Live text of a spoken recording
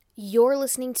You're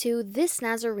listening to This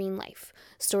Nazarene Life,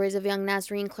 stories of young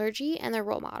Nazarene clergy and their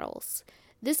role models.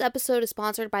 This episode is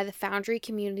sponsored by the Foundry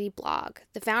Community blog.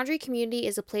 The Foundry Community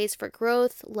is a place for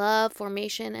growth, love,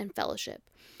 formation, and fellowship.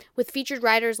 With featured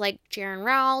writers like Jaron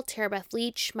Rowell, Tara Beth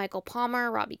Leach, Michael Palmer,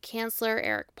 Robbie Kanzler,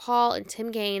 Eric Paul, and Tim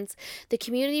Gaines, the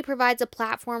community provides a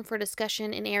platform for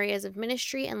discussion in areas of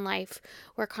ministry and life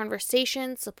where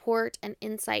conversation, support, and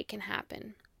insight can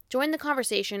happen. Join the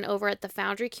conversation over at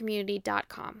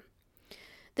thefoundrycommunity.com.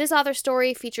 This author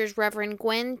story features Reverend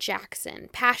Gwen Jackson,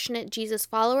 passionate Jesus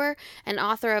follower and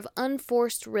author of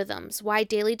Unforced Rhythms, Why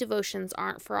Daily Devotions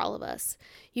Aren't for All of Us.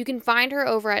 You can find her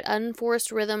over at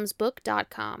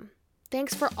unforcedrhythmsbook.com.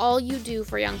 Thanks for all you do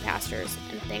for young pastors,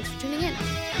 and thanks for tuning in.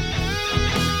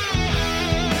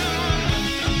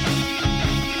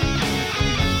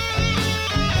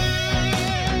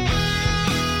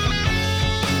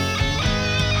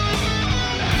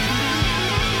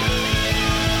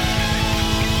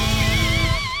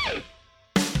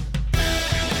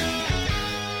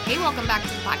 Hey, welcome back to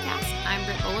the podcast. I'm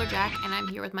Britt Bowler-Jack, and I'm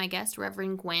here with my guest,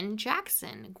 Reverend Gwen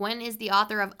Jackson. Gwen is the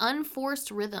author of Unforced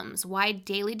Rhythms, Why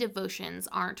Daily Devotions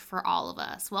Aren't for All of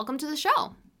Us. Welcome to the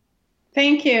show.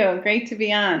 Thank you. Great to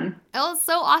be on. Oh, it's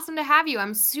so awesome to have you.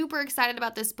 I'm super excited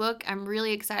about this book. I'm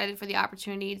really excited for the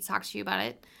opportunity to talk to you about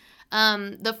it.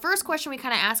 The first question we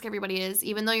kind of ask everybody is,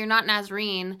 even though you're not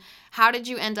Nazarene, how did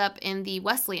you end up in the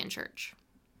Wesleyan Church?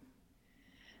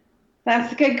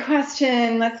 That's a good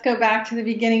question. Let's go back to the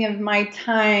beginning of my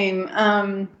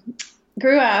time.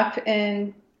 Grew up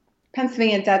in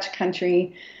Pennsylvania Dutch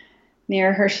country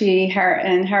near Hershey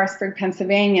in Harrisburg,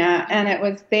 Pennsylvania. And it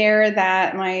was there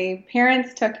that my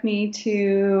parents took me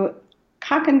to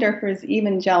Cockendorfer's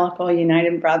Evangelical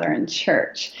United Brethren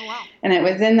Church. Oh, wow. And it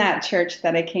was in that church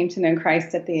that I came to know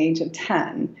Christ at the age of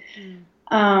 10.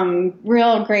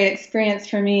 Real great experience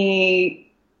for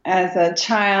me as a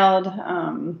child.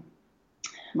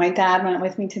 My dad went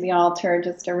with me to the altar,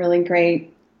 just a really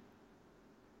great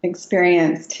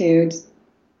experience to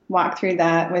walk through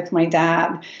that with my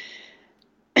dad.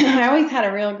 I always had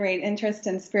a real great interest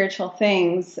in spiritual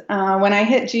things. When I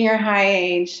hit junior high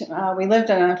age, we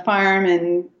lived on a farm,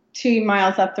 and 2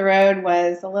 miles up the road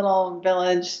was a little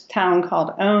village town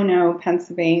called Ono,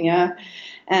 Pennsylvania.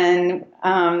 And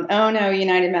Ono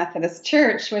United Methodist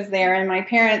Church was there, and my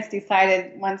parents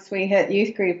decided once we hit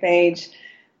youth group age,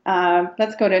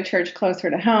 let's go to a church closer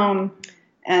to home.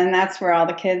 And that's where all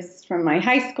the kids from my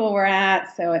high school were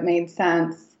at, so it made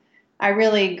sense. I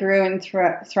really grew and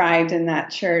thrived in that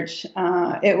church.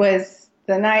 It was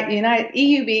the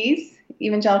EUBs,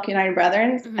 Evangelical United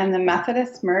Brethren, and the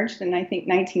Methodists merged in, I think,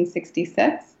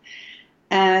 1966.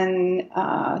 And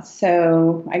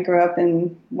so I grew up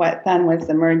in what then was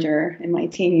the merger in my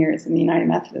teen years in the United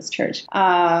Methodist Church.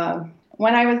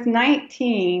 When I was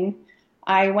 19,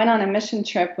 I went on a mission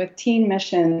trip with Teen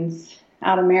Missions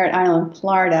out of Merritt Island,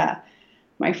 Florida.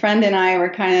 My friend and I were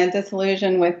kind of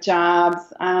disillusioned with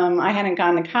jobs. I hadn't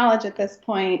gone to college at this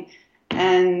point,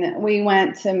 and we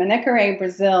went to Manicoré,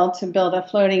 Brazil to build a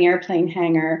floating airplane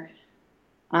hangar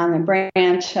on the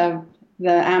branch of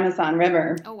the Amazon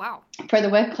River. Oh, wow. For the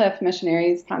Wycliffe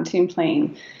Missionaries pontoon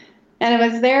plane. And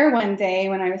it was there one day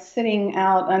when I was sitting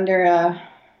out under a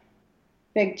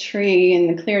big tree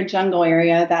in the clear jungle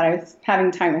area that I was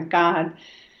having time with God.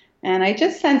 And I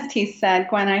just sensed he said,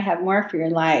 Gwen, I have more for your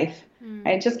life. I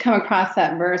had just come across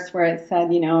that verse where it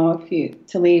said,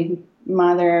 to leave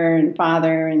mother and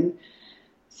father and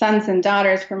sons and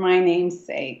daughters for my name's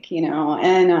sake,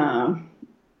 and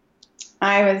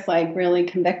I was like really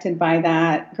convicted by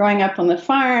that. Growing up on the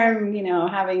farm,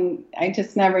 I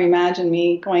just never imagined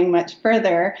me going much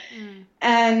further.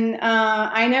 And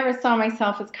I never saw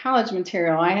myself as college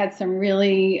material. I had some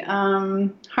really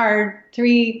hard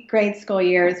 3 grade school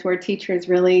years where teachers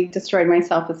really destroyed my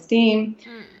self-esteem,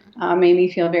 made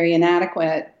me feel very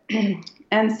inadequate.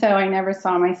 And so I never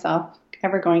saw myself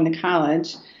ever going to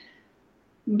college.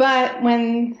 But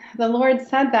when the Lord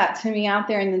said that to me out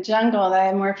there in the jungle, that I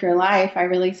had more for your life, I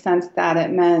really sensed that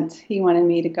it meant he wanted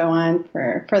me to go on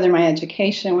for further my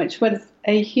education, which was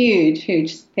a huge,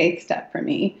 huge faith step for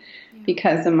me.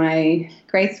 Because of my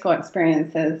grade school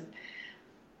experiences.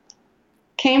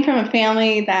 Came from a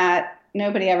family that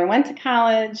nobody ever went to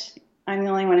college. I'm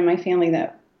the only one in my family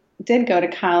that did go to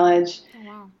college. Oh,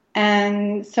 wow.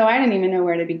 And so I didn't even know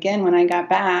where to begin when I got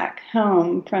back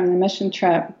home from the mission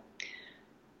trip.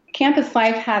 Campus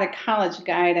Life had a college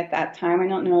guide at that time. I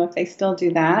don't know if they still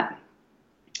do that.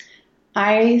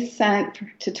 I sent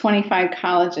to 25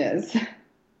 colleges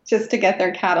just to get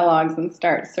their catalogs and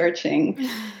start searching.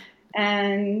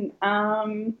 And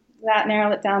that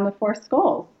narrowed it down to 4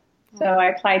 schools. So I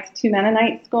applied to 2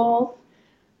 Mennonite schools,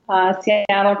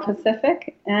 Seattle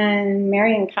Pacific and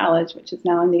Marian College, which is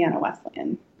now Indiana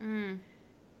Wesleyan. Mm.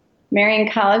 Marian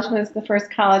College was the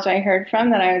first college I heard from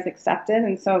that I was accepted.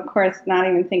 And so, of course, not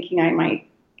even thinking I might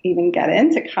even get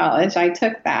into college, I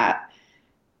took that.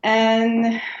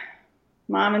 And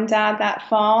Mom and Dad that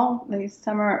fall,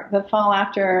 the fall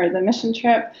after the mission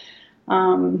trip,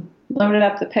 loaded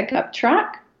up the pickup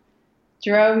truck,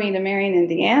 drove me to Marion,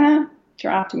 Indiana,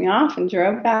 dropped me off, and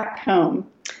drove back home.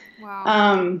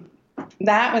 Wow.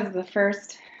 That was the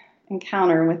first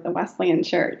encounter with the Wesleyan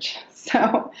Church.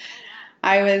 So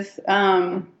I was,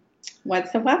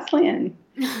 what's a Wesleyan?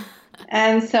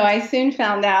 And so I soon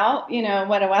found out,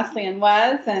 what a Wesleyan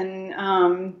was, and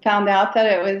found out that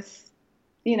it was,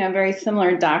 very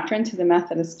similar doctrine to the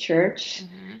Methodist Church,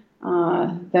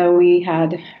 though we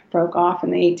had broke off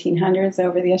in the 1800s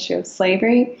over the issue of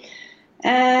slavery.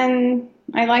 And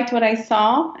I liked what I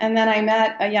saw, and then I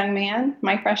met a young man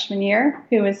my freshman year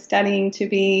who was studying to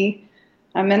be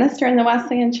a minister in the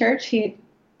Wesleyan Church. He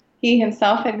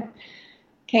himself had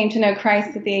came to know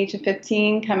Christ at the age of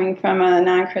 15, coming from a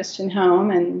non-Christian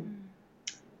home, and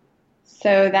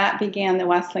so that began the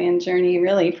Wesleyan journey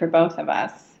really for both of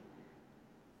us.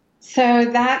 So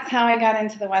that's how I got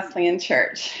into the Wesleyan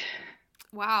Church.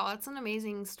 Wow, that's an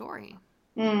amazing story.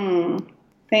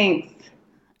 Thanks.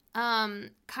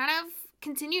 Kind of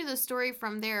continue the story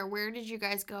from there. Where did you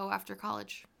guys go after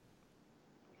college?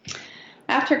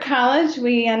 After college,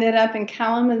 we ended up in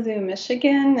Kalamazoo,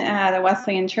 Michigan at a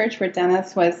Wesleyan church where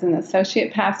Dennis was an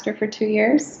associate pastor for 2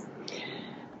 years.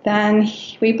 Then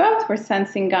we both were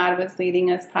sensing God was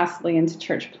leading us possibly into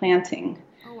church planting.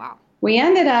 Oh, wow. We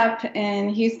ended up in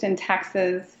Houston,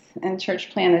 Texas, and church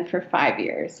planted for 5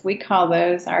 years. We call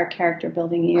those our character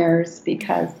building years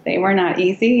because they were not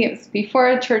easy. It was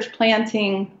before church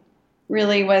planting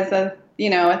really was a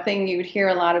thing you would hear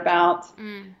a lot about.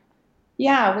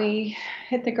 Yeah, we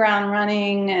hit the ground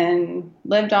running and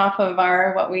lived off of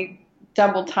what we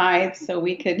double tithed so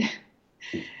we could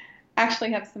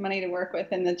actually have some money to work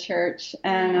with in the church.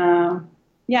 And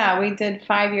we did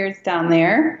 5 years down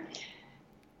there.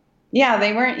 Yeah,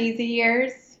 they weren't easy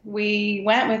years. We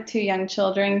went with 2 young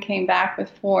children, came back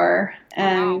with 4,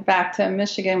 and back to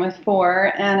Michigan with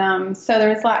 4. And so there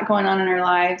was a lot going on in our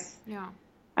lives. Yeah.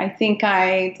 I think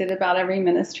I did about every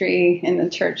ministry in the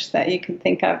church that you could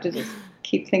think of to just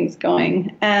keep things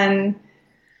going. And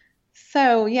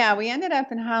so, yeah, we ended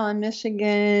up in Holland,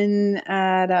 Michigan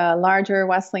at a larger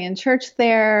Wesleyan church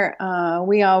there.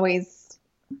 We always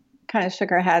kind of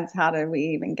shook our heads, how did we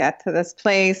even get to this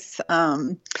place?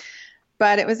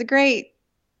 But it was a great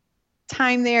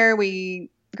time there.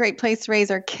 Great place to raise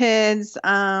our kids.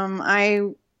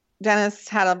 Dennis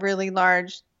had a really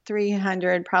large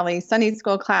 300 probably Sunday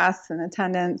school class in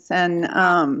attendance.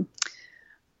 And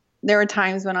there were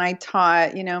times when I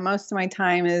taught, most of my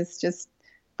time is just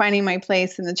finding my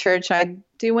place in the church. I'd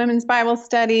do women's Bible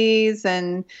studies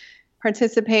and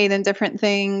participate in different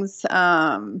things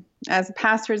as a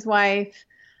pastor's wife.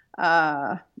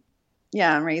 I'm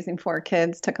raising 4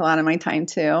 kids. Took a lot of my time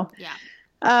too. Yeah.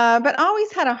 But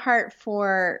always had a heart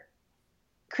for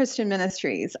Christian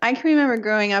ministries. I can remember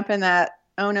growing up in that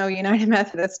Ono United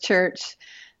Methodist Church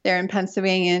there in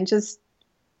Pennsylvania and just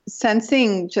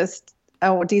sensing just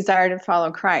a desire to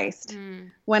follow Christ.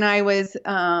 When I was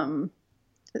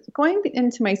going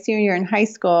into my senior year in high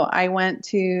school, I went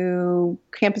to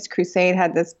Campus Crusade,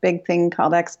 had this big thing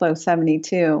called Expo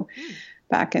 72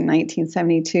 back in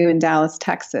 1972 in Dallas,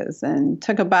 Texas, and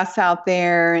took a bus out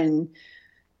there and,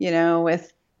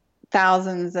 with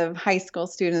thousands of high school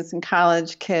students and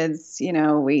college kids,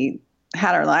 we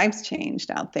had our lives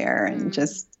changed out there and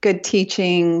just good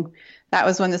teaching. That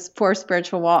was when this 4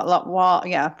 spiritual walls.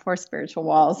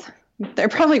 They're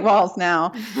probably walls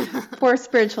now. 4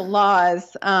 spiritual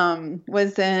laws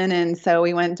was in. And so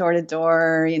we went door to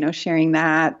door, sharing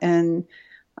that. And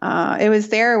it was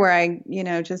there where I,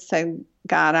 just said,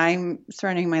 God, I'm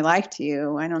surrendering my life to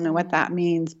you. I don't know what that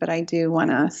means, but I do want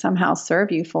to somehow serve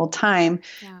you full time.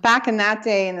 Yeah. Back in that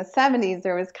day in the 70s,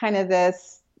 there was kind of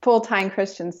this full-time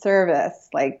Christian service,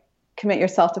 like commit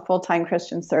yourself to full-time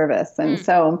Christian service. And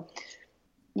so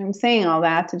I'm saying all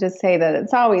that to just say that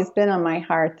it's always been on my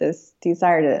heart, this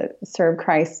desire to serve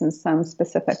Christ in some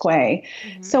specific way.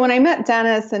 So when I met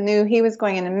Dennis and knew he was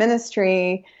going into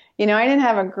ministry, I didn't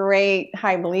have a great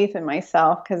high belief in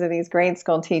myself because of these grade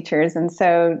school teachers. And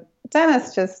so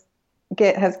Dennis just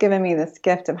has given me this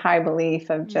gift of high belief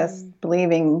of just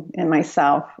believing in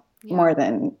myself more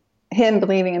than him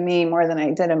believing in me more than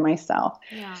I did in myself.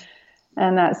 Yeah.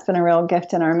 And that's been a real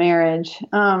gift in our marriage.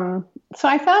 So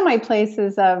I found my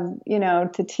places of,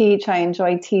 to teach. I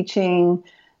enjoy teaching.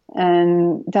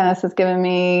 And Dennis has given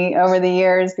me, over the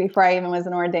years, before I even was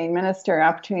an ordained minister,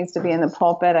 opportunities to be in the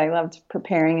pulpit. I loved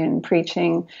preparing and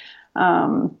preaching,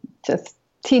 just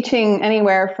teaching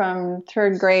anywhere from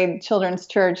third grade children's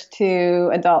church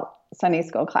to adult Sunday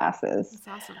school classes.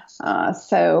 That's awesome.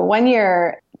 So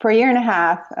for a year and a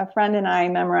half, a friend and I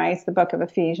memorized the book of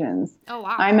Ephesians. Oh,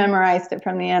 wow. I memorized it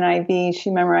from the NIV. She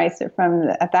memorized it from,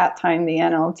 at that time, the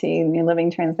NLT, New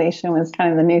Living Translation was kind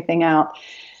of the new thing out.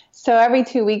 So every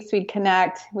 2 weeks we'd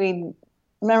connect. We'd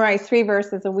memorize 3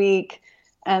 verses a week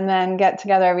and then get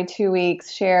together every 2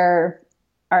 weeks, share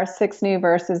our 6 new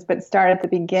verses, but start at the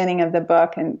beginning of the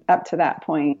book and up to that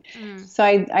point. So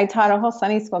I taught a whole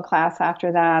Sunday school class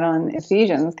after that on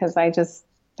Ephesians because I just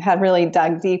had really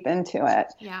dug deep into it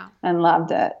and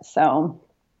loved it. So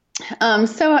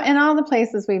in all the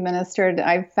places we ministered,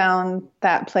 I found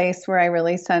that place where I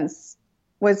really sensed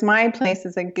was my place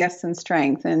as a gifts and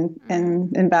strength and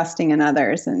investing in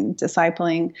others and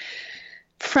discipling.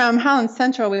 From Holland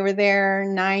Central, we were there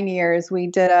 9 years. We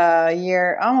did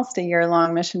almost a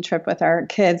year-long mission trip with our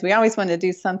kids. We always wanted to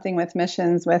do something with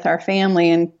missions with our family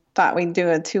and thought we'd do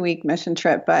a 2-week mission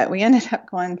trip, but we ended up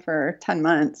going for 10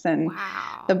 months. And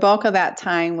the bulk of that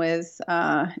time was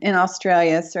in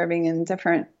Australia, serving in the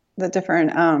different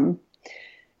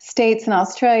states in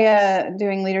Australia,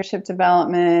 doing leadership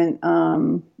development,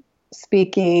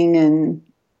 speaking and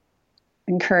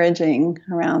encouraging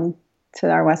around to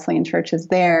our Wesleyan churches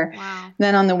there.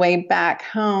 Then on the way back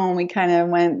home, we kind of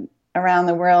went around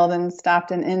the world and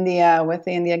stopped in India with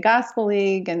the India Gospel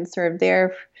League and served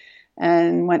there,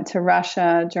 and went to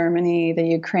Russia, Germany, the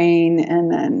Ukraine,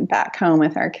 and then back home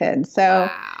with our kids. So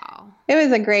it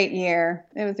was a great year.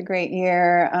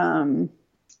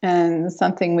 And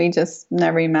something we just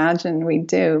never imagined we'd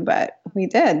do, but we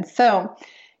did. So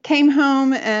came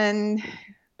home and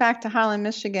back to Holland,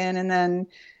 Michigan, and then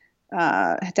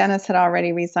Dennis had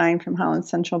already resigned from Holland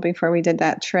Central before we did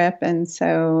that trip. And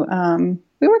so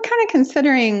we were kind of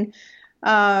considering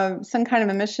some kind of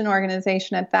a mission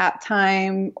organization at that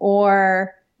time,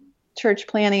 or church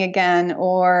planning again,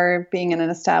 or being in an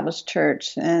established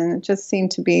church. And it just seemed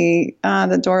to be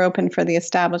the door open for the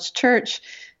established church.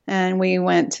 And we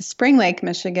went to Spring Lake,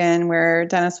 Michigan, where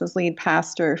Dennis was lead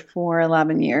pastor for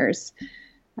 11 years.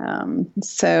 And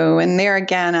there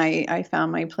again, I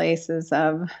found my places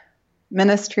of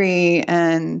ministry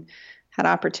and had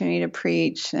opportunity to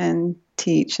preach and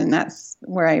teach. And that's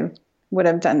where I would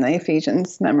have done the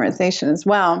Ephesians memorization as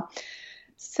well.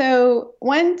 So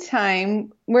one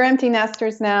time, we're empty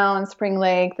nesters now in Spring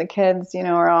Lake. The kids,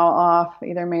 are all off,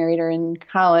 either married or in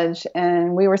college.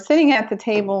 And we were sitting at the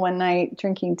table one night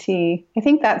drinking tea. I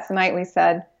think that's the night we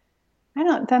said,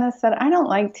 Dennis said, I don't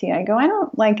like tea. I go, I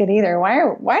don't like it either.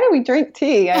 Why do we drink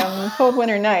tea on a cold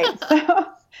winter night? So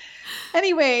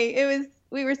anyway,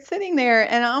 we were sitting there,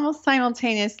 and almost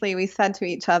simultaneously we said to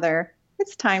each other,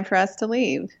 it's time for us to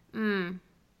leave.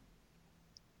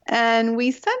 And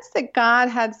we sensed that God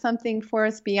had something for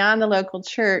us beyond the local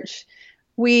church.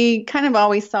 We kind of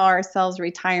always saw ourselves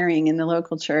retiring in the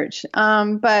local church.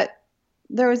 But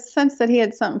there was a sense that he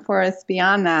had something for us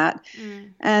beyond that.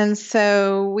 And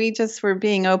so we just were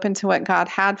being open to what God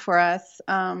had for us.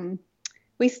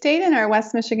 We stayed in our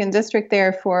West Michigan district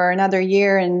there for another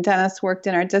year, and Dennis worked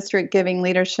in our district giving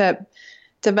leadership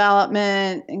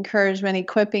development, encouragement,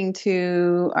 equipping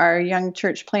to our young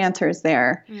church planters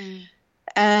there.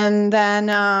 And then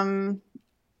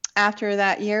after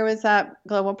that year was up,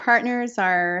 Global Partners,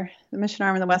 the mission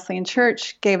arm of the Wesleyan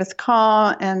Church, gave us a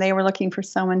call, and they were looking for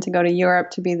someone to go to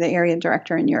Europe to be the area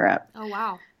director in Europe. Oh,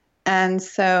 wow. And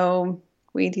so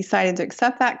we decided to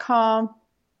accept that call,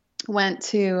 went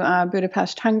to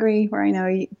Budapest, Hungary, where I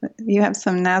know you have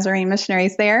some Nazarene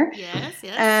missionaries there. Yes.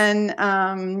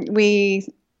 And we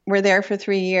were there for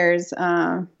 3 years,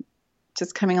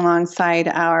 just coming alongside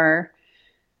our,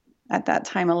 at that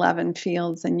time, 11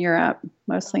 fields in Europe,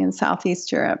 mostly in Southeast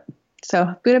Europe.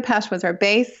 So Budapest was our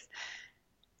base.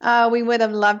 We would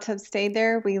have loved to have stayed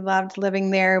there. We loved living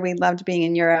there. We loved being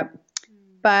in Europe.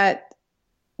 But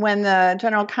when the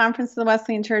General Conference of the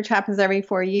Wesleyan Church happens every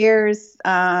 4 years,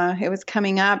 it was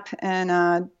coming up,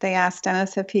 and they asked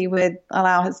Dennis if he would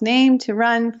allow his name to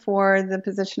run for the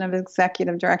position of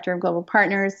Executive Director of Global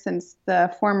Partners, since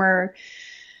the former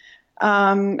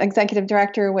executive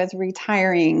director was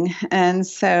retiring. And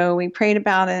so we prayed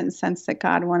about it and sensed that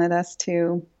God wanted us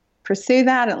to pursue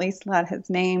that, at least let his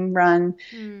name run.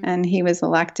 And he was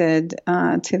elected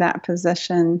to that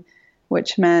position,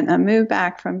 which meant a move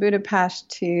back from Budapest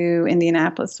to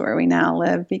Indianapolis, where we now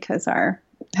live, because our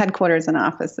headquarters and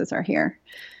offices are here.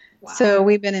 Wow. So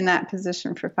we've been in that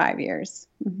position for 5 years.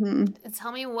 Mm-hmm.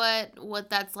 Tell me what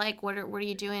that's like. What are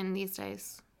you doing these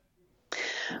days?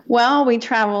 Well, we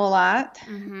travel a lot,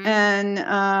 Mm-hmm. and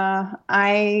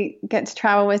I get to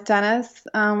travel with Dennis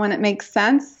when it makes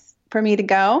sense for me to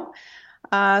go.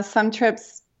 Some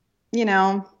trips,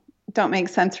 don't make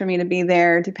sense for me to be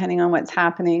there depending on what's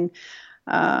happening.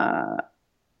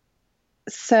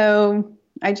 So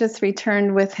I just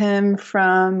returned with him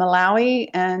from Malawi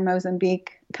and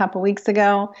Mozambique a couple weeks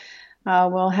ago.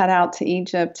 We'll head out to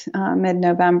Egypt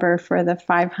mid-November for the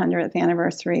 500th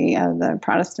anniversary of the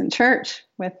Protestant Church,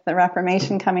 with the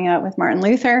Reformation coming up with Martin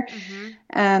Luther. Mm-hmm.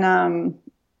 And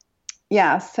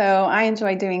so I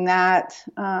enjoy doing that.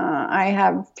 I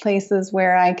have places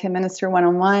where I can minister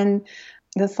one-on-one.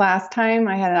 This last time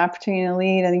I had an opportunity to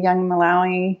lead a young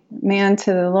Malawi man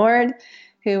to the Lord,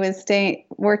 who was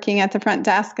working at the front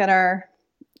desk at our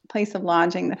place of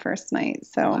lodging the first night.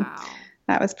 So Wow.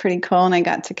 That was pretty cool. And I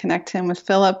got to connect him with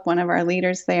Philip, one of our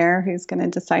leaders there, who's going to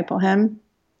disciple him.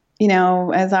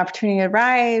 As opportunity to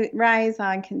rise,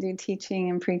 I can do teaching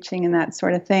and preaching and that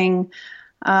sort of thing.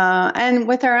 And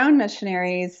with our own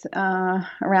missionaries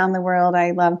around the world,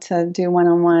 I love to do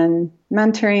one-on-one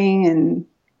mentoring and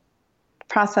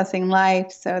processing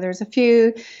life. So there's a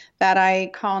few that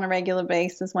I call on a regular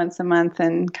basis once a month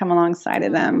and come alongside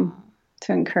of them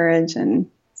to encourage and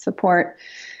support.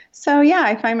 So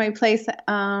I find my place,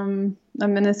 a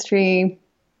ministry,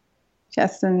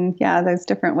 just in those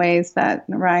different ways that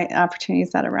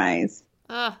opportunities that arise.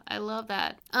 Oh, I love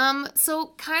that.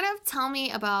 So kind of tell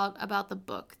me about the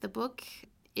book. The book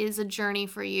is a journey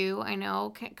for you, I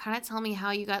know. Kind of tell me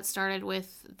how you got started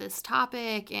with this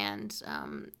topic and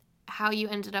how you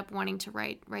ended up wanting to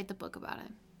write the book about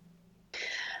it.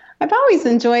 I've always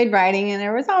enjoyed writing, and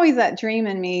there was always that dream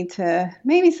in me to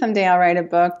maybe someday I'll write a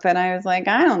book, but I was like,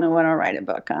 I don't know what I'll write a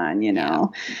book on, Yeah.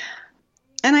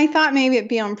 And I thought maybe it'd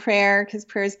be on prayer, because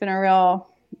prayer's been a real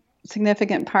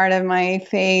significant part of my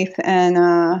faith,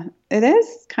 and it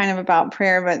is kind of about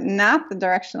prayer, but not the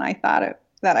direction I thought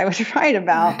that I would write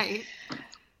about. Right.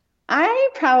 I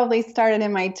probably started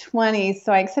in my 20s,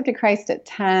 so I accepted Christ at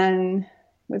 10,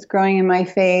 was growing in my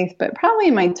faith, but probably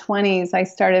in my 20s I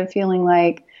started feeling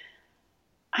like,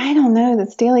 I don't know,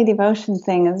 this daily devotion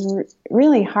thing is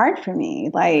really hard for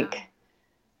me. Like,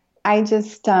 I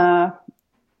just felt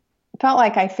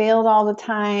like I failed all the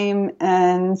time,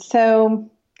 and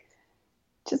so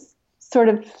just sort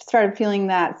of started feeling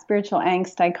that spiritual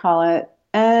angst, I call it.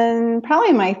 And probably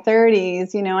in my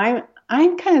 30s,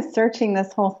 I'm kind of searching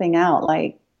this whole thing out.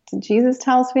 Like, did Jesus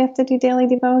tell us we have to do daily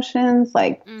devotions?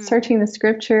 Like, searching the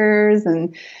scriptures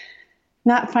and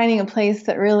not finding a place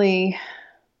that really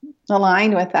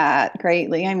aligned with that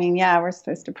greatly. I mean, we're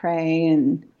supposed to pray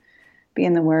and be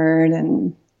in the Word,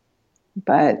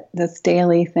 but this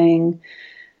daily thing.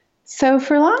 So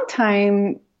for a long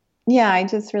time, I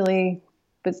just really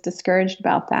was discouraged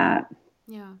about that.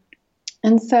 Yeah.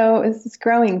 And so it's this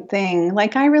growing thing.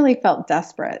 Like, I really felt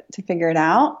desperate to figure it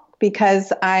out,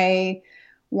 because I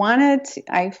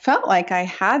felt like I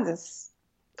had this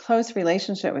close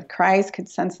relationship with Christ, could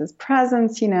sense his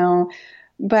presence,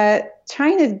 but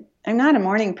I'm not a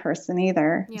morning person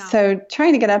either. Yeah. So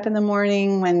trying to get up in the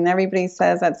morning when everybody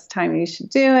says that's the time you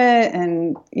should do it.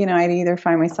 And, I'd either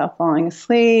find myself falling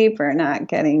asleep or not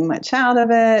getting much out of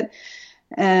it.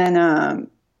 And,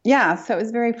 so it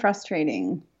was very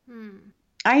frustrating.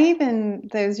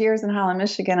 Those years in Holland,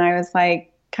 Michigan, I was like,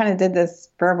 kind of did this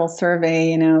verbal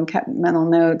survey, kept mental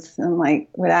notes, and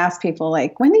would ask people,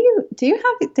 when do you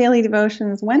have daily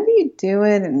devotions? When do you do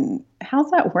it? And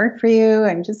how's that work for you?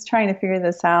 I'm just trying to figure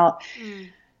this out.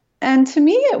 And to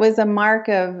me, it was a mark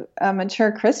of a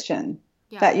mature Christian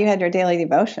that you had your daily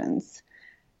devotions.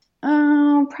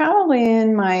 Probably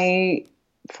in my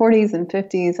 40s and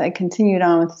 50s, I continued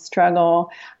on with the struggle.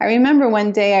 I remember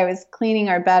one day I was cleaning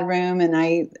our bedroom, and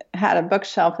I had a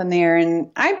bookshelf in there, and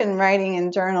I've been writing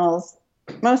in journals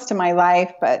most of my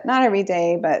life, but not every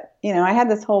day. But, I had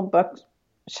this whole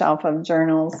bookshelf of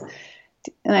journals,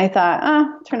 and I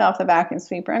thought, turn off the vacuum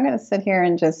sweeper. I'm going to sit here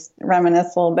and just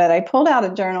reminisce a little bit. I pulled out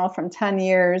a journal from 10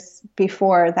 years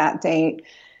before that date,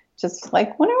 just wonder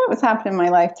what was happening in my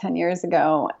life 10 years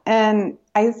ago. And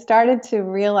I started to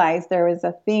realize there was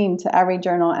a theme to every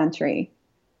journal entry.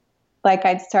 Like,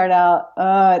 I'd start out,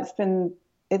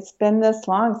 it's been this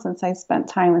long since I spent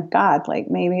time with God.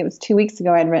 Like, maybe it was 2 weeks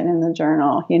ago I'd written in the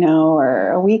journal, or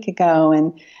a week ago.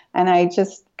 And I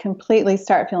just completely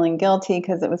start feeling guilty,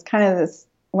 because it was kind of this,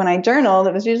 when I journaled,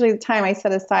 it was usually the time I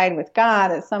set aside with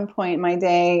God at some point in my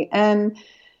day. And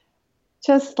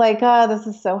just like, oh, this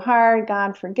is so hard.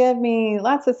 God, forgive me.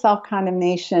 Lots of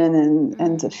self-condemnation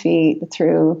and defeat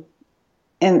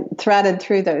threaded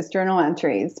through those journal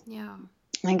entries. Yeah.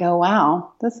 I go,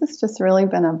 wow, this has just really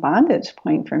been a bondage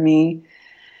point for me.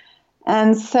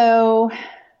 And so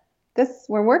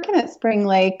we're working at Spring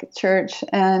Lake Church,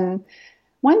 and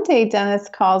one day Dennis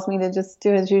calls me to just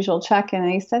do his usual check-in,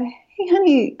 and he said, hey,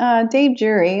 honey, Dave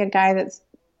Jury, a guy that's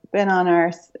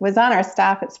was on our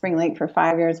staff at Spring Lake for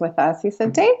 5 years with us. He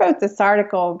said, Dave wrote this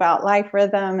article about life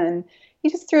rhythm, and he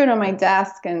just threw it on my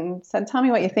desk and said, tell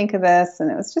me what you think of this.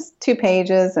 And it was just 2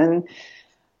 pages. And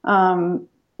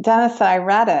Dennis said, I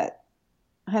read it.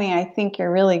 Honey, I think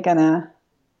you're really going to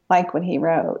like what he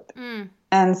wrote.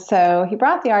 And so he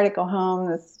brought the article home.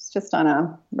 This was just on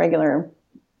a regular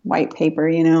white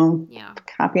paper,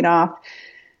 copied off.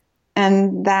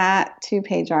 And that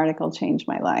 2-page article changed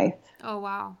my life. Oh,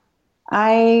 wow.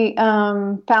 I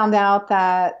found out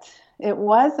that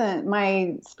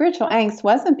my spiritual angst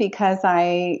wasn't because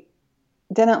I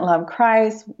didn't love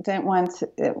Christ,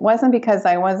 it wasn't because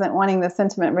I wasn't wanting this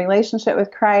intimate relationship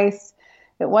with Christ.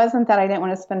 It wasn't that I didn't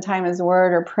want to spend time in His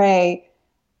Word or pray.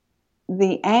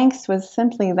 The angst was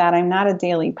simply that I'm not a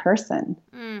daily person.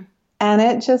 And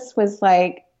it just was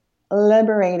like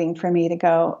liberating for me to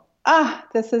go,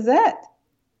 this is it.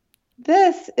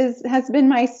 Has been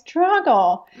my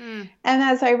struggle. And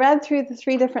as I read through the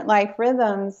 3 different life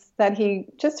rhythms that he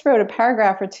just wrote a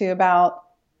paragraph or 2 about,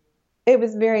 it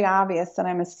was very obvious that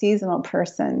I'm a seasonal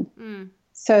person.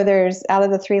 So there's, out of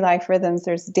the 3 life rhythms,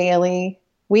 there's daily,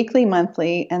 weekly,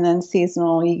 monthly, and then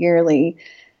seasonal, yearly.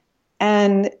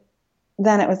 And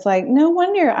then it was like, no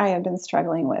wonder I have been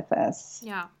struggling with this.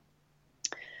 Yeah.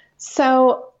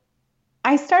 So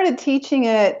I started teaching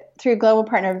it through Global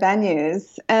Partner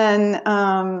Venues, and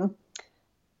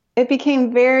it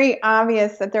became very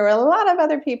obvious that there were a lot of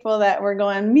other people that were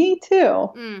going, me too,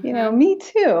 me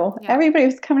too. Yeah. Everybody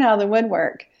was coming out of the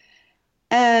woodwork.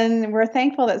 And we're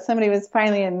thankful that somebody was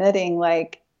finally admitting,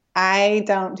 like, I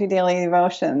don't do daily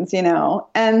devotions,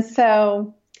 And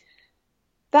so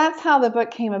that's how the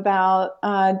book came about.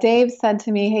 Dave said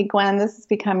to me, hey, Gwen, this has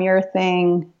become your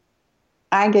thing.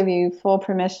 I give you full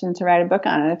permission to write a book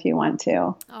on it if you want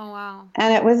to. Oh, wow.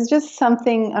 And it was just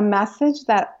a message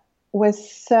that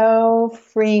was so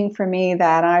freeing for me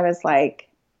that I was like,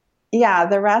 yeah,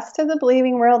 the rest of the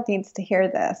believing world needs to hear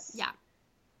this. Yeah.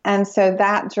 And so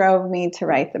that drove me to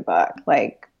write the book.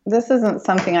 Like, this isn't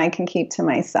something I can keep to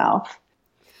myself.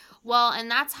 Well, and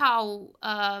that's how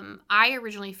I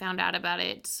originally found out about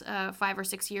it 5 or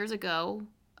 6 years ago.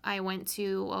 I went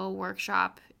to a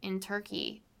workshop in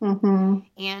Turkey.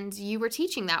 And you were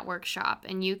teaching that workshop,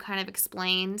 and you kind of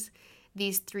explained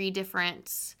these 3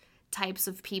 different types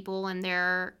of people and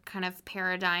their kind of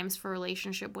paradigms for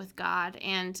relationship with God.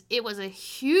 And it was a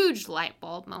huge light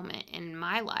bulb moment in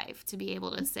my life to be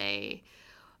able to say,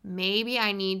 maybe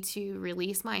I need to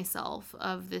release myself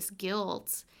of this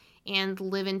guilt and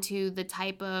live into the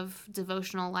type of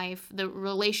devotional life, the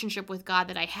relationship with God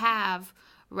that I have,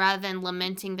 rather than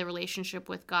lamenting the relationship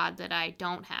with God that I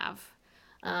don't have.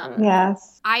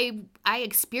 Yes. I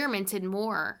experimented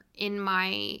more in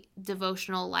my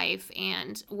devotional life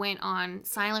and went on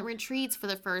silent retreats for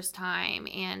the first time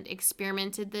and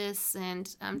experimented this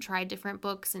and tried different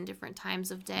books in different times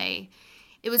of day.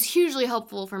 It was hugely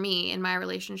helpful for me in my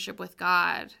relationship with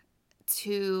God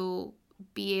to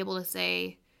be able to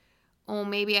say, oh,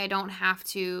 maybe I don't have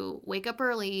to wake up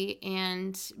early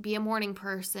and be a morning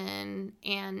person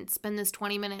and spend this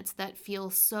 20 minutes that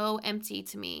feels so empty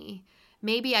to me.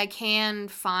 Maybe I can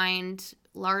find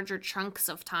larger chunks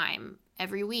of time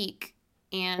every week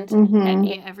and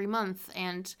every month.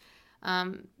 And,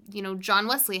 John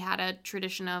Wesley had a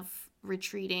tradition of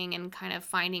retreating and kind of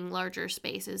finding larger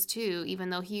spaces too, even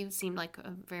though he seemed like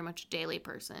a very much daily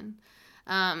person.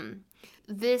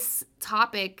 This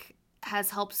topic has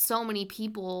helped so many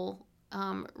people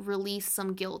release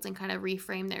some guilt and kind of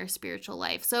reframe their spiritual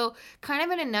life. So kind of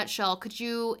in a nutshell, could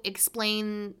you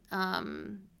explain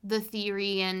the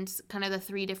theory and kind of the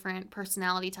 3 different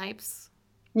personality types?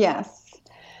 Yes.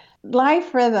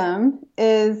 Life rhythm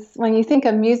is, when you think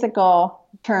of musical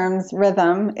terms,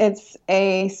 rhythm, it's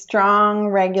a strong,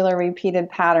 regular, repeated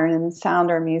pattern in sound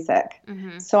or music.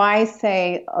 So I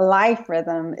say life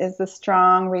rhythm is the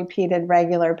strong, repeated,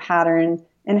 regular pattern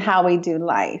in how we do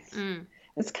life.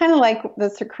 It's kind of like the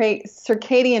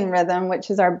circadian rhythm,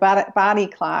 which is our body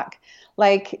clock.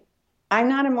 Like, I'm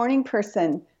not a morning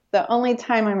person. The only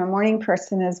time I'm a morning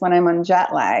person is when I'm on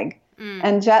jet lag.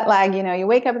 And jet lag, you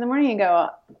wake up in the morning and go,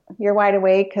 you're wide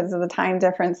awake because of the time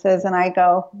differences. And I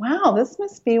go, wow, this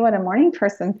must be what a morning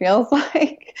person feels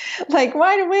like. Like,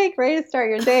 wide awake, ready to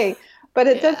start your day. But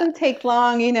it doesn't take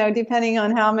long, depending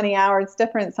on how many hours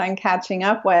difference I'm catching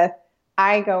up with.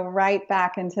 I go right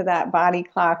back into that body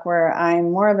clock where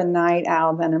I'm more of a night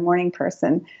owl than a morning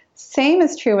person. Same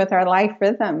is true with our life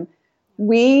rhythm.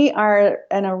 We are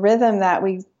in a rhythm that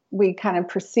we kind of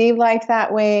perceive life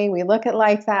that way. We look at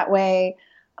life that way.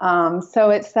 So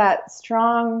it's that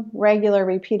strong, regular,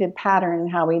 repeated pattern in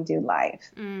how we do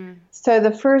life. So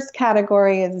the first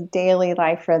category is daily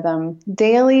life rhythm.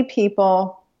 Daily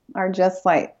people are just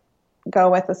like go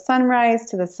with the sunrise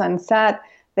to the sunset.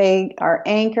 They are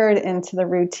anchored into the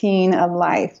routine of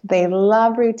life. They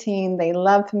love routine. They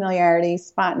love familiarity.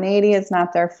 Spontaneity is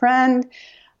not their friend.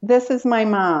 This is my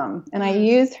mom, and I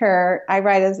use her. I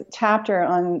write a chapter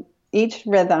on each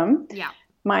rhythm. Yeah.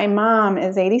 My mom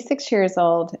is 86 years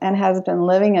old and has been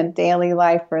living a daily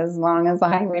life for as long as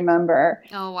I remember.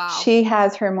 Oh, wow. She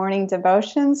has her morning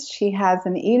devotions. She has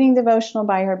an evening devotional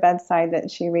by her bedside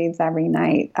that she reads every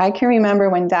night. I can remember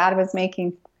when Dad was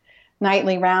making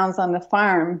nightly rounds on the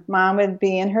farm, Mom would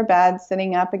be in her bed,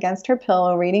 sitting up against her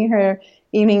pillow, reading her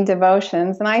evening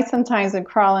devotions. And I sometimes would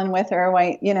crawl in with her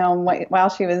while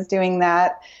she was doing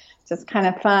that. Just kind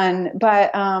of fun.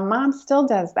 But Mom still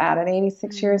does that at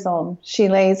 86 years old. She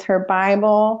lays her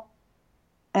Bible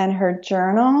and her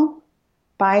journal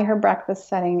by her breakfast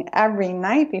setting every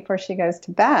night before she goes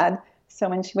to bed. So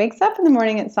when she wakes up in the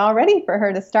morning, it's all ready for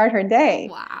her to start her day.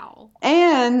 Wow.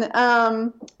 And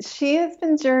she has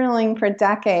been journaling for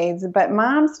decades, but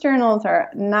Mom's journals are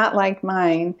not like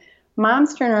mine.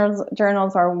 Mom's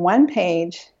journals are one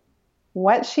page,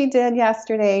 what she did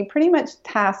yesterday, pretty much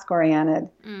task-oriented.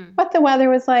 What the weather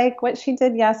was like, what she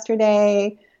did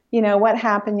yesterday, what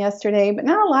happened yesterday, but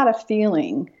not a lot of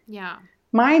feeling. Yeah.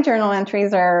 My journal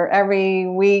entries are every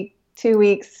week, 2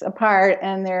 weeks apart,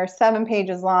 and they're 7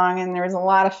 pages long, and there's a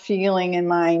lot of feeling in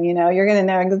mine. You're going to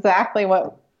know exactly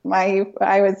what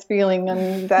I was feeling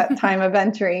in that time of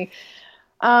entry.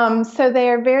 So they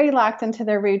are very locked into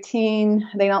their routine.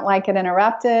 They don't like it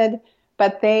interrupted,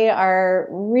 but they are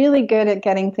really good at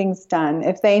getting things done.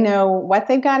 If they know what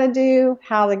they've got to do,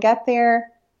 how to get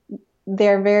there,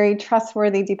 they're very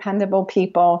trustworthy, dependable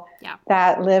people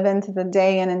that live into the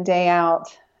day in and day out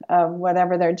of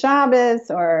whatever their job is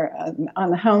or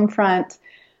on the home front.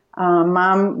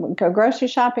 Mom would go grocery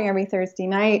shopping every Thursday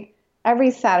night.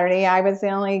 Every Saturday, I was the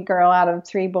only girl out of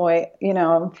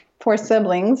 4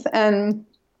 siblings. And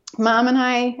Mom and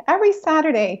I, every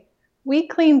Saturday, we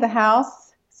cleaned the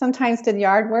house, sometimes did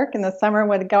yard work. In the summer,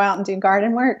 would go out and do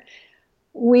garden work.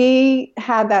 We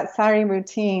had that Saturday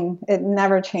routine. It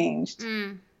never changed.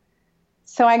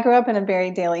 So I grew up in a very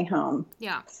daily home.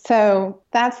 Yeah. So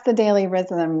that's the daily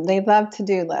rhythm. They love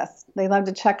to-do lists. They love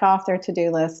to check off their to-do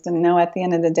list and know at the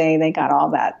end of the day they got all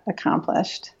that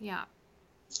accomplished. Yeah.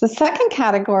 The second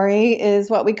category is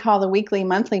what we call the weekly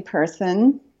monthly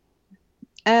person.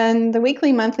 And the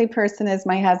weekly monthly person is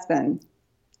my husband.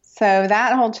 So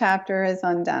that whole chapter is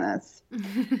on Dennis.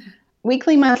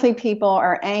 Weekly monthly people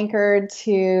are anchored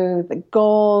to the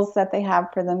goals that they have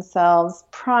for themselves,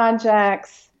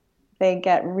 projects. They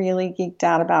get really geeked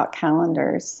out about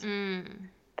calendars.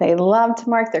 They love to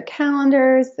mark their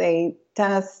calendars.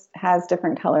 Dennis has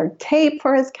different colored tape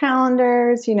for his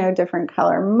calendars, different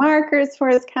color markers for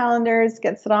his calendars,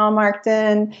 gets it all marked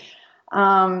in.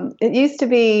 It used to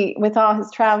be with all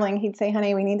his traveling, he'd say,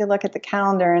 honey, we need to look at the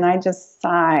calendar. And I just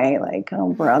sigh like,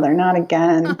 oh, brother, not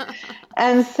again.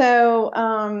 And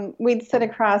so we'd sit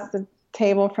across the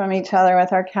table from each other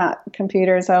with our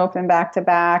computers open back to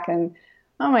back. And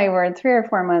oh my word, 3 or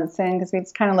 4 months in, because we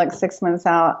kind of look 6 months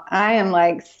out, I am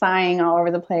like sighing all over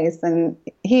the place. And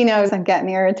he knows I'm getting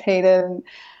irritated. And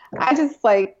I just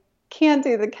can't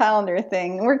do the calendar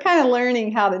thing. We're kind of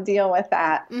learning how to deal with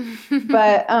that.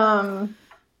 But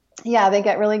they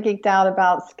get really geeked out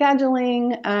about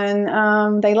scheduling,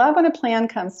 and they love when a plan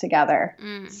comes together.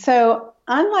 So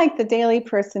unlike the daily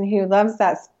person who loves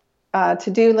that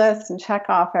to-do list and check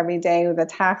off every day the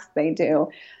tasks they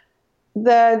do,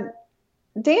 the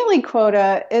daily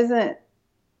quota isn't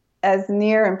as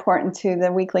near important to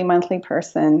the weekly monthly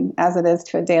person as it is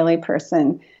to a daily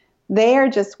person. They are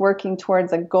just working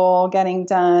towards a goal getting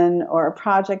done or a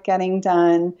project getting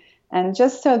done. And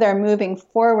just so they're moving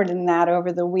forward in that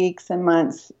over the weeks and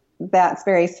months, that's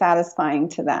very satisfying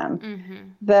to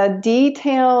them. The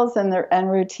details and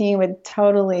routine would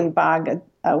totally bog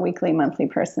a weekly, monthly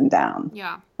person down.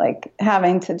 Yeah. Like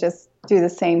having to just do the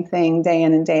same thing day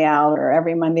in and day out, or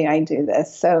every Monday I do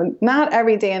this. So not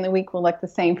every day in the week will look the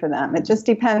same for them. It just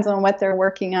depends on what they're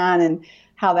working on and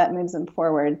how that moves them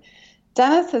forward.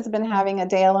 Dennis has been having a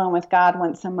day alone with God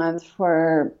once a month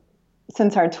for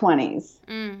since our 20s.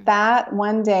 That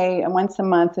one day, once a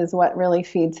month, is what really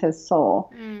feeds his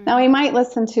soul. Now, he might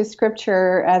listen to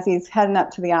scripture as he's heading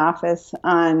up to the office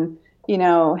on,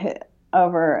 on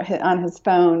his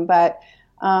phone, but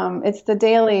it's the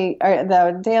day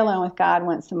alone with God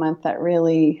once a month that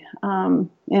really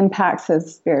impacts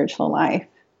his spiritual life.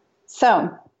 So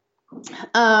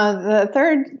the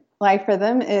third life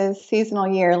rhythm is seasonal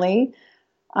yearly.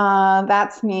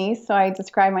 That's me, so I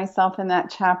describe myself in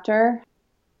that chapter.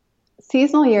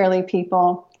 Seasonal yearly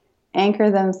people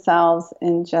anchor themselves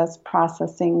in just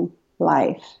processing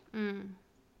life.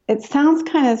 It sounds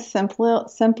kind of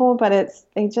simple, but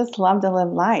they just love to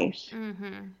live life.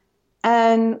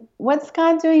 And what's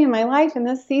God doing in my life in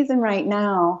this season right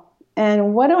now?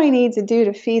 And what do I need to do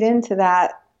to feed into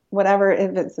that, whatever,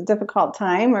 if it's a difficult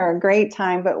time or a great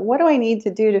time, but what do I need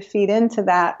to do to feed into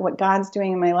that, what God's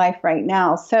doing in my life right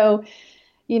now? So,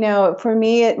 for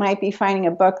me, it might be finding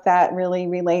a book that really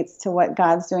relates to what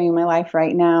God's doing in my life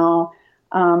right now.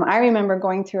 I remember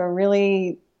going through a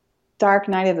really dark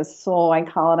night of the soul, I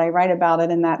call it. I write about it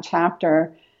in that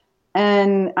chapter.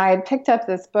 And I had picked up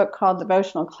this book called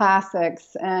Devotional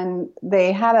Classics, and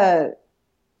they had a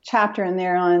chapter in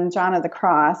there on John of the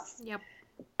Cross. Yep.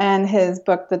 And his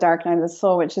book, The Dark Night of the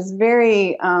Soul, which is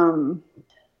very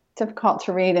difficult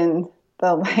to read in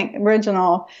the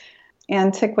original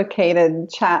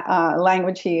antiquated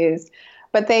language he used,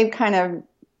 but they've kind of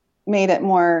made it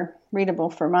more readable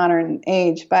for modern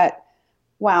age. But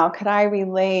wow, could I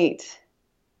relate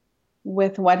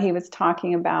with what he was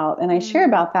talking about? And I share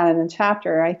about that in the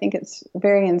chapter. I think it's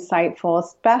very insightful,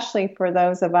 especially for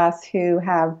those of us who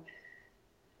have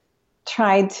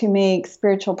tried to make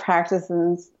spiritual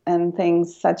practices and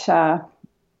things such a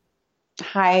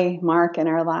high mark in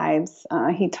our lives.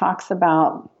 He talks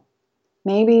about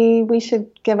maybe we should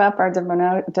give up our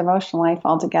devotional life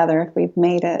altogether if we've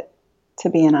made it to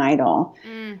be an idol.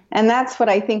 And that's what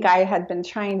I think I had been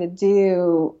trying to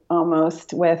do,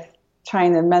 almost, with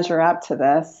trying to measure up to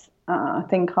this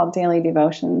thing called daily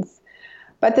devotions.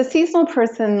 But the seasonal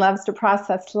person loves to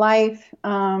process life.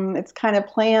 It's kind of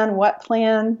plan,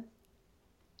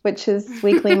 which is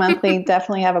weekly, monthly,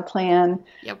 definitely have a plan.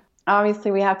 Yep. Obviously,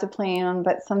 we have to plan,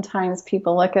 but sometimes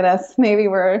people look at us, maybe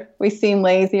we seem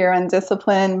lazy or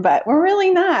undisciplined, but we're really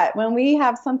not. When we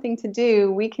have something to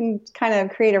do, we can kind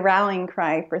of create a rallying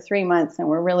cry for 3 months, and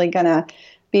we're really going to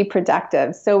be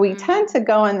productive. So we tend to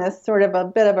go on this sort of a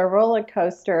bit of a roller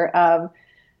coaster of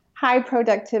high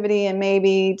productivity and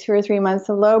maybe 2 or 3 months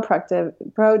of low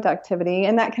productivity.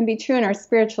 And that can be true in our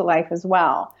spiritual life as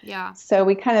well. Yeah. So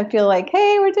we kind of feel like,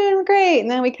 hey, we're doing great.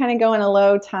 And then we kind of go in a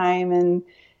low time and,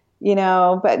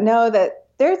 but know that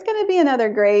there's going to be another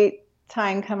great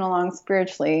time coming along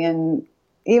spiritually. And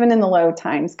even in the low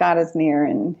times, God is near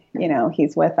and,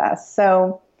 he's with us.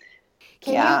 So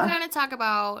can you kind of talk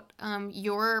about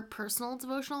your personal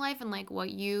devotional life and like what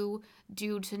you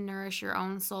do to nourish your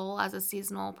own soul as a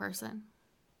seasonal person?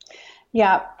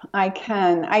 Yeah, I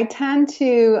can. I tend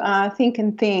to think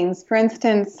in themes. For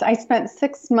instance, I spent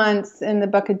 6 months in the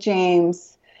book of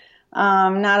James,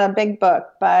 not a big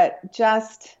book, but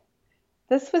just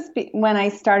this was when I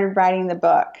started writing the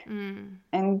book and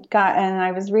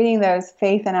I was reading those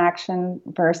faith and action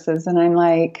verses, and I'm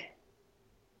like,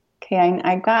 okay,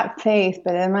 I've got faith,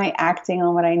 but am I acting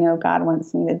on what I know God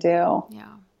wants me to do? Yeah.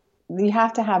 You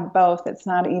have to have both. It's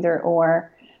not either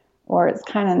or it's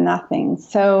kind of nothing.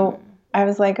 So I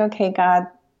was like, okay, God,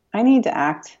 I need to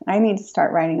act. I need to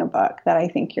start writing a book that I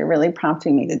think you're really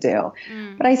prompting me to do.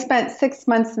 But I spent 6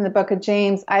 months in the book of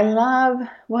James. I love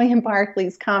William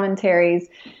Barclay's commentaries.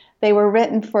 They were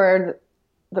written for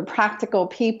the practical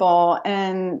people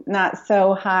and not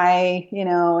so high,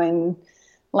 in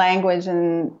language.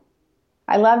 And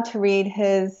I love to read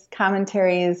his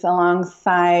commentaries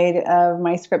alongside of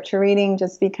my scripture reading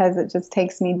just because it just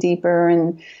takes me deeper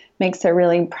and makes it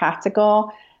really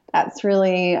practical. That's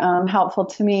really helpful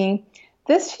to me.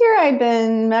 This year I've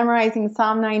been memorizing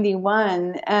Psalm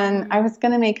 91, and I was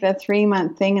going to make it a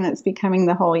 3-month thing, and it's becoming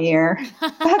the whole year.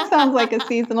 That sounds like a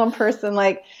seasonal person.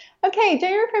 Like, okay,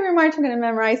 January, February, March, I'm going to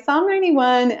memorize Psalm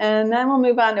 91, and then we'll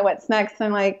move on to what's next.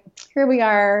 I'm like, here we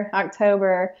are,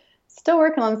 October, still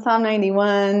working on Psalm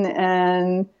 91,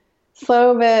 and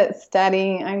slow but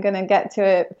steady. I'm going to get to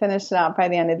it, finish it out by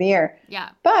the end of the year. Yeah.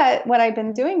 But what I've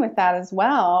been doing with that as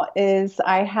well is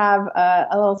I have a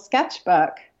little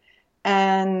sketchbook,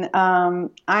 and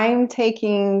I'm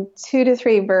taking 2 to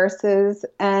 3 verses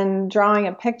and drawing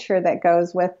a picture that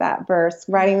goes with that verse,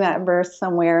 writing that verse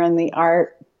somewhere in the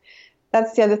art.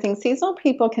 That's the other thing. Seasonal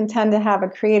people can tend to have a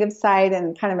creative side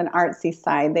and kind of an artsy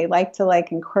side. They like to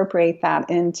incorporate that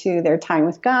into their time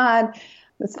with God.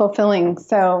 it's fulfilling.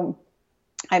 So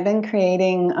I've been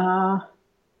creating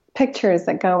pictures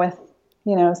that go with,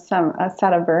 a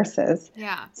set of verses.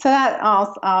 Yeah. So that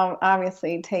also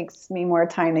obviously takes me more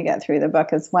time to get through the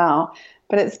book as well.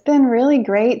 But it's been really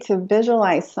great to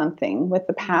visualize something with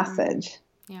the passage.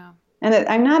 Yeah. And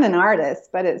I'm not an artist,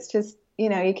 but it's just,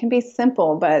 you can be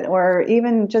simple, or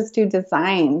even just do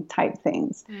design type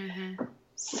things. Mm-hmm.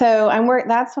 So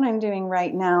that's what I'm doing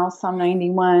right now, Psalm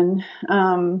 91.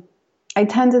 I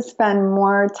tend to spend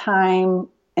more time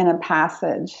in a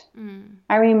passage.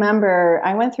 I remember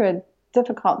I went through a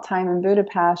difficult time in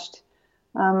Budapest.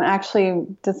 Actually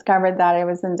discovered that I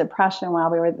was in depression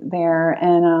while we were there.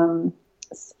 And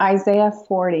Isaiah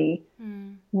 40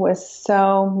 was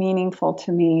so meaningful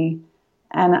to me.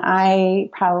 And I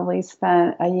probably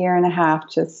spent a year and a half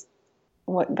just,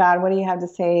 God, what do you have to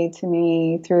say to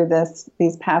me through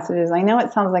these passages? I know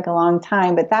it sounds like a long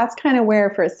time, but that's kind of where,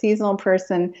 for a seasonal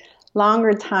person,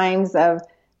 longer times of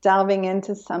delving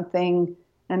into something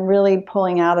and really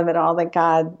pulling out of it all that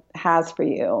God has for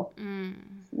you.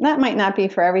 That might not be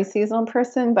for every seasonal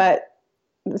person, but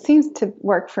it seems to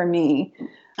work for me.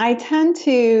 I tend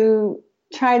to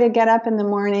try to get up in the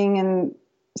morning and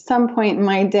some point in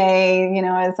my day,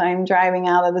 as I'm driving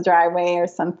out of the driveway or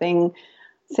something,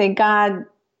 say, God,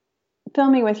 fill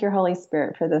me with your Holy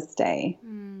Spirit for this day.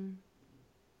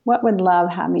 What would love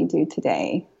have me do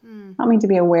today? Help me to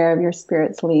be aware of your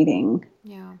Spirit's leading.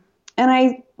 Yeah. And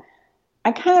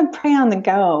I kind of pray on the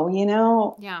go,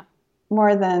 Yeah.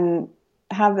 more than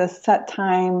have this set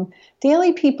time.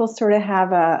 Daily people sort of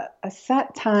have a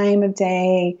set time of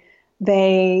day.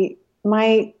 They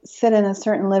might sit in a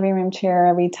certain living room chair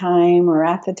every time or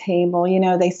at the table.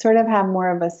 They sort of have more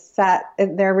of a set,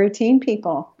 they're routine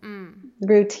people.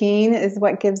 Routine is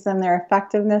what gives them their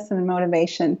effectiveness and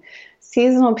motivation.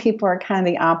 Seasonal people are kind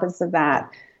of the opposite of that.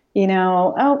 I'm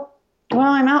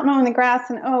out mowing the grass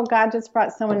and, God just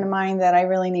brought someone to mind that I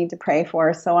really need to pray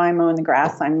for. So I'm mowing the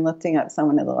grass. I'm lifting up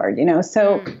someone to the Lord,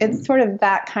 So it's sort of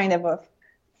that kind of a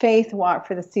faith walk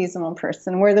for the seasonal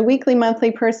person, where the weekly,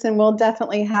 monthly person will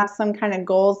definitely have some kind of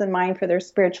goals in mind for their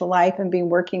spiritual life and be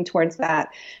working towards that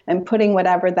and putting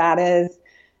whatever that is,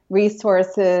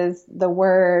 resources, the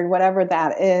word, whatever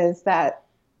that is, that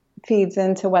feeds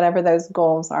into whatever those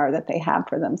goals are that they have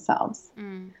for themselves.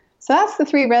 So that's the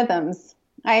 3 rhythms.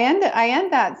 I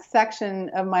end that section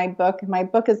of my book. My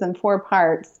book is in 4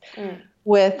 parts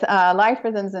with life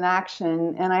rhythms in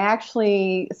action. And I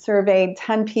actually surveyed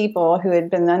 10 people who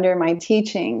had been under my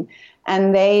teaching,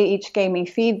 and they each gave me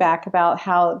feedback about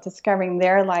how discovering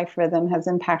their life rhythm has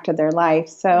impacted their life.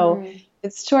 So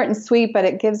it's short and sweet, but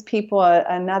it gives people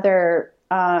another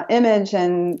image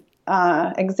and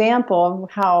example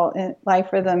of how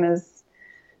life rhythm is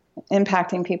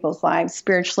impacting people's lives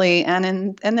spiritually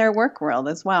and in their work world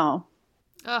as well.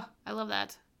 Oh, I love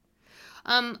that.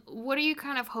 What are you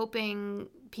kind of hoping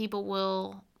people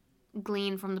will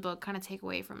glean from the book, kind of take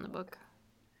away from the book?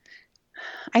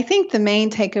 I think the main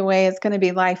takeaway is going to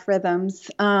be life rhythms,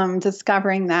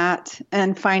 discovering that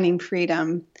and finding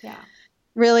freedom. Yeah.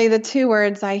 Really, the 2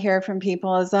 words I hear from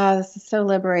people is, this is so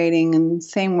liberating, and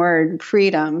same word,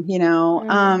 freedom,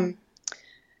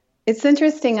 It's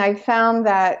interesting. I found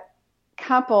that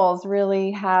couples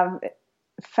really have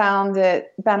found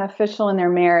it beneficial in their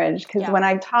marriage, because when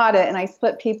I taught it and I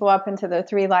split people up into the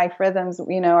 3 life rhythms,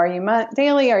 are you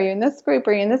daily? Are you in this group?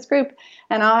 Are you in this group?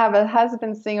 And I'll have a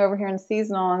husband sitting over here in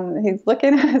seasonal, and he's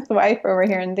looking at his wife over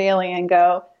here in daily and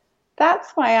go,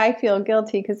 that's why I feel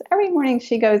guilty, because every morning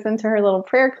she goes into her little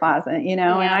prayer closet,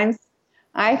 and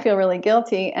I feel really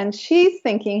guilty. And she's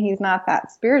thinking he's not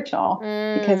that spiritual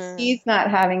because he's not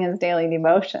having his daily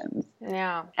devotions.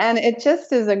 Yeah. And it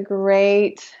just is a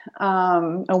great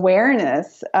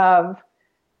awareness of,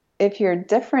 if you're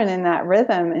different in that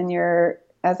rhythm and you're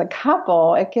as a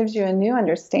couple, it gives you a new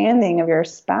understanding of your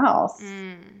spouse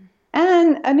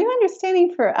and a new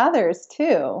understanding for others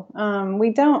too.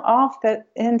 We don't all fit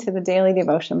into the daily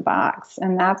devotion box,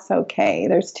 and that's okay.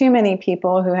 There's too many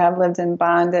people who have lived in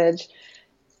bondage,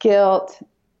 guilt,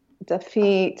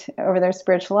 defeat over their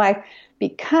spiritual life,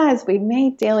 because we've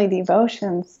made daily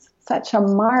devotions such a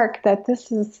mark that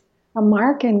this is a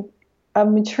mark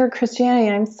of mature Christianity.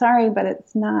 I'm sorry, but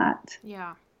it's not.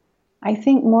 Yeah. I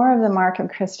think more of the mark of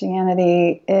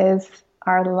Christianity is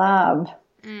our love,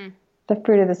 the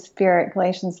fruit of the Spirit,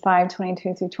 Galatians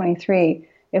 5:22 through 23.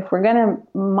 If we're going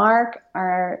to mark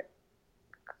our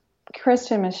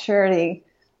Christian maturity,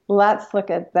 let's look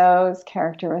at those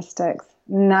characteristics,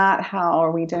 not how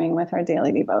are we doing with our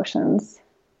daily devotions.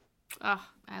 Oh,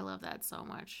 I love that so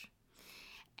much.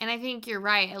 And I think you're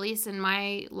right. At least in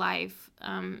my life,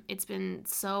 it's been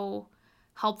so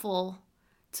helpful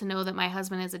to know that my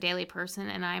husband is a daily person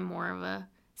and I'm more of a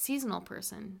seasonal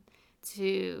person,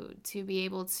 to be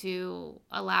able to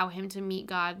allow him to meet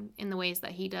God in the ways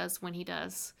that he does when he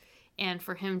does, and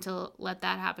for him to let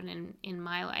that happen in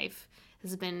my life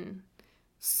has been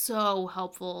so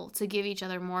helpful, to give each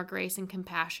other more grace and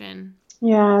compassion.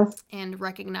 Yes. And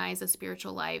recognize a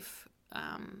spiritual life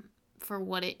for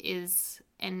what it is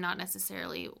and not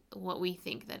necessarily what we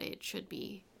think that it should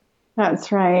be.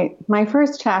 That's right. My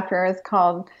first chapter is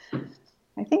called,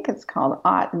 I think it's called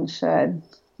Ought and Should.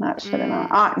 Not should and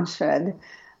ought. Ought and should.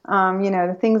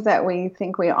 The things that we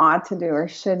think we ought to do or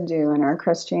should do in our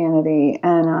Christianity.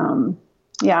 And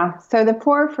so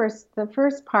the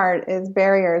first part is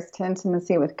barriers to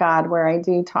intimacy with God, where I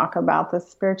do talk about the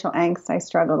spiritual angst I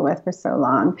struggled with for so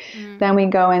long. Then we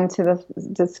go into the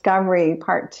discovery.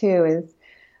 Part 2 is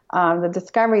the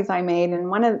discoveries I made,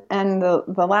 and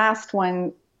the last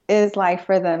one is life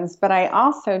rhythms. But I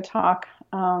also talk.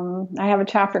 I have a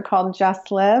chapter called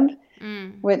Just Live,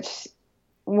 which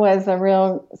was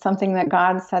something that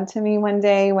God said to me one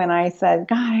day when I said,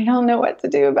 God, I don't know what to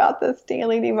do about this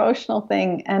daily devotional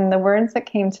thing. And the words that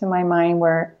came to my mind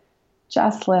were,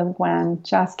 just live, Gwen,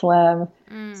 just live.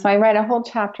 So I write a whole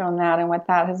chapter on that and what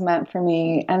that has meant for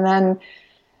me. And then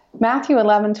Matthew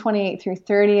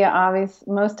 11:28-30,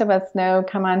 obviously, most of us know,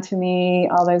 come unto me,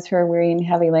 all those who are weary and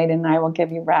heavy laden, and I will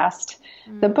give you rest.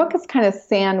 The book is kind of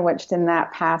sandwiched in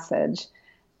that passage.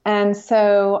 And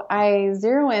so I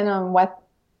zero in on what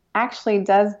actually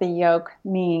does the yoke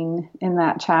mean in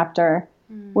that chapter,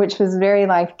 which was very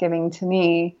life-giving to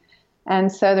me. And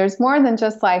so there's more than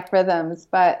just life rhythms,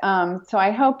 but so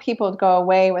I hope people go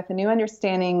away with a new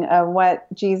understanding of what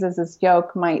Jesus's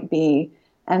yoke might be,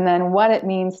 and then what it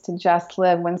means to just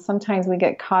live, when sometimes we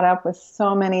get caught up with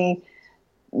so many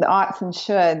the oughts and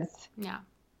shoulds. Yeah.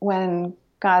 When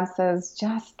God says,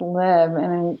 just live.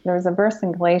 And there's a verse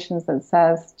in Galatians that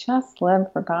says, just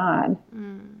live for God.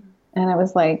 And it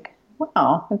was like,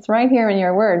 wow, it's right here in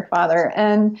your word, Father.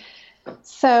 And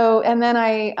then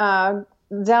I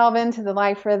delve into the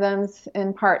life rhythms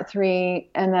in part 3.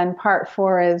 And then part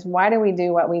 4 is, why do we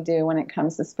do what we do when it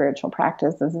comes to spiritual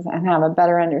practices, and have a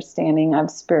better understanding of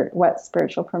what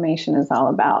spiritual formation is all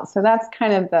about. So that's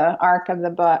kind of the arc of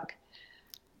the book.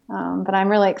 But I'm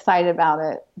really excited about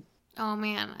it. Oh,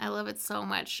 man, I love it so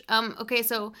much. Okay,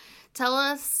 so tell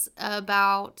us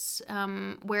about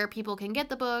where people can get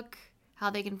the book, how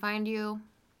they can find you.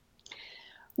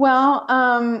 Well,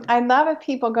 I'd love if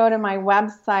people go to my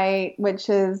website, which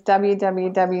is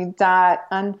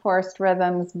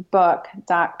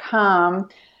www.unforcedrhythmsbook.com.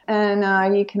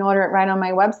 And you can order it right on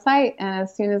my website. And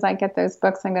as soon as I get those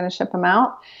books, I'm going to ship them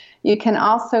out. You can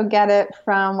also get it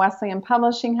from Wesleyan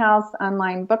Publishing House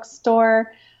online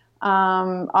bookstore.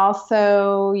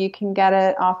 Also, you can get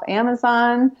it off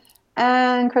Amazon,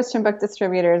 and Christian book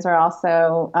distributors are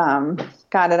also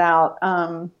got it out.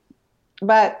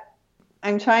 But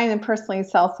I'm trying to personally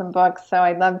sell some books, so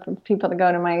I'd love for people to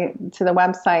go to the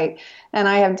website. And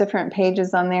I have different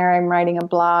pages on there. I'm writing a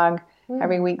blog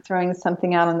every week, throwing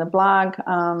something out on the blog.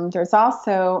 There's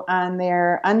also on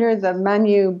there, under the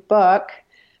menu book,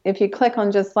 if you click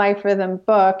on just Life Rhythm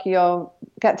Book, you'll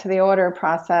get to the order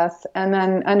process. And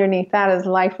then underneath that is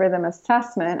Life Rhythm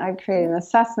Assessment. I've created an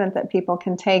assessment that people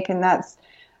can take, and that's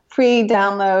free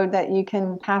download that you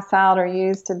can pass out or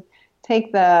use to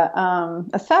take the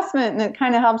assessment. And it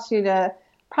kind of helps you to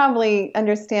probably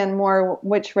understand more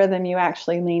which rhythm you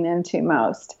actually lean into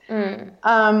most.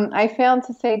 I failed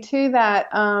to say, too, that,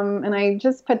 and I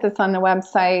just put this on the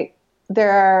website,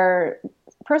 there are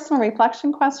personal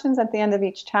reflection questions at the end of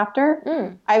each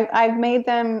chapter. I've made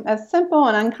them as simple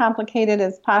and uncomplicated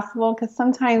as possible, because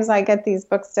sometimes I get these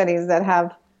book studies that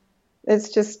have, it's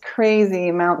just crazy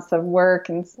amounts of work,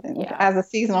 and as a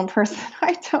seasonal person,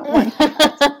 I don't want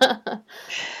that.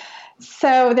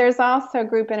 So there's also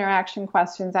group interaction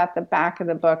questions at the back of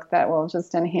the book that will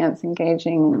just enhance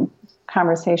engaging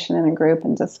conversation in a group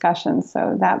and discussion.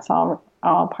 So that's all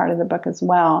part of the book as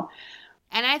well.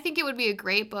 And I think it would be a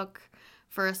great book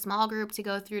for a small group to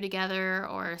go through together,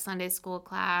 or a Sunday school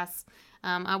class.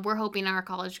 We're hoping our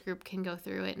college group can go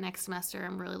through it next semester.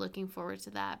 I'm really looking forward to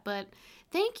that. But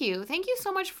thank you. Thank you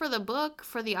so much for the book,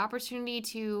 for the opportunity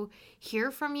to hear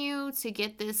from you, to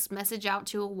get this message out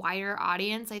to a wider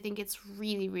audience. I think it's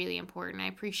really, really important. I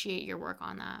appreciate your work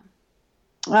on that.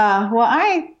 Well,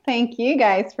 I thank you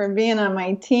guys for being on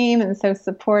my team and so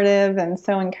supportive and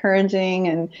so encouraging.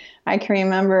 And I can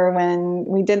remember when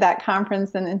we did that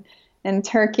conference in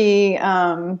Turkey,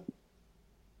 the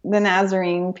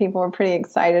Nazarene people were pretty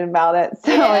excited about it.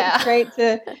 So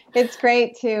it's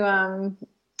great to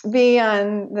be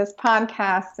on this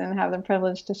podcast and have the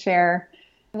privilege to share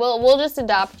We'll just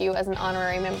adopt you as an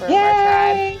honorary member of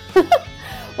Yay! our tribe.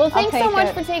 Well, thanks so much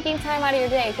it. for taking time out of your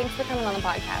day. Thanks for coming on the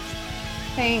podcast.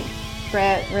 Thanks,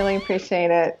 Britt. Really appreciate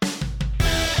it.